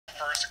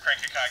cost a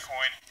Cranky-Kai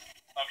coin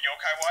of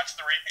Yokai Watch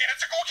 3, and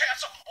it's a gold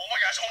capsule! Oh my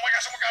gosh, oh my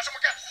gosh, oh my gosh, oh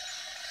my gosh!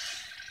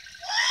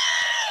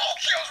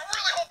 Okay, I was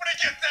really hoping to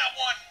get that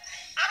one!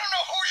 I don't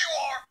know who you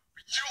are,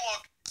 but you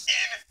look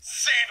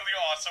insanely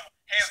awesome.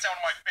 Hands down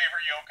one of my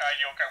favorite Yokai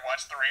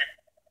Watch 3.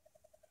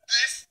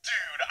 This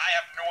dude, I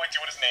have no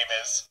idea what his name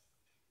is.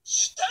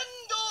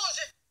 Shutendo!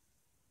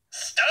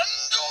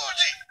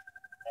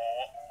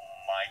 Oh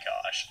my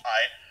gosh,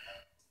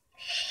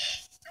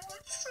 he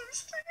looks so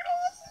stinking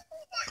awesome.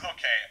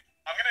 Okay,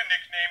 I'm gonna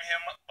nickname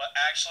him, but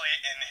actually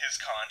in his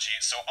kanji.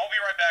 So I'll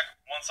be right back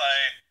once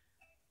I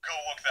go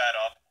look that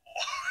up.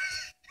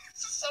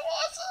 This is so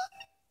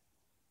awesome.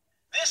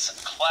 This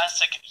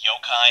classic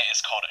yokai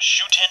is called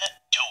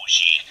Shutendo,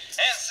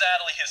 and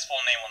sadly his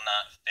full name will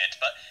not fit,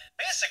 but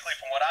basically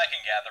from what I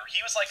can gather,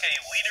 he was like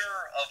a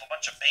leader of a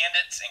bunch of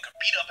bandits and could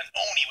beat up an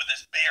oni with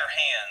his bare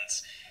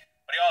hands.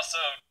 But he also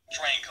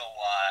drank a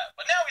lot.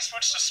 But now he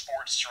switched to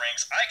sports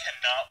drinks. I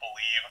cannot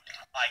believe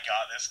I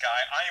got this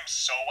guy. I am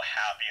so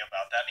happy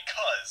about that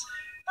because,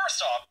 first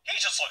off, he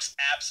just looks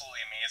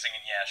absolutely amazing.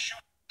 And yeah,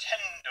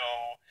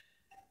 Shutendo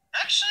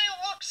actually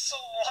looks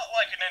a lot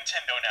like a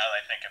Nintendo now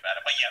that I think about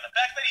it. But yeah, the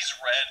fact that he's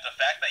red, the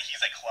fact that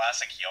he's a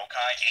classic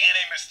yokai and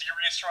a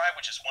mysterious tribe,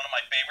 which is one of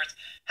my favorites,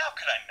 how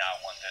could I not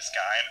want this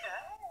guy? And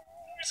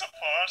he's a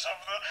part of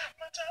the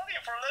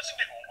medallion for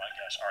legendary. Oh my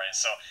gosh. Alright,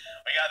 so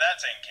we got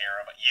that taken care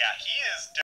of. But yeah, he is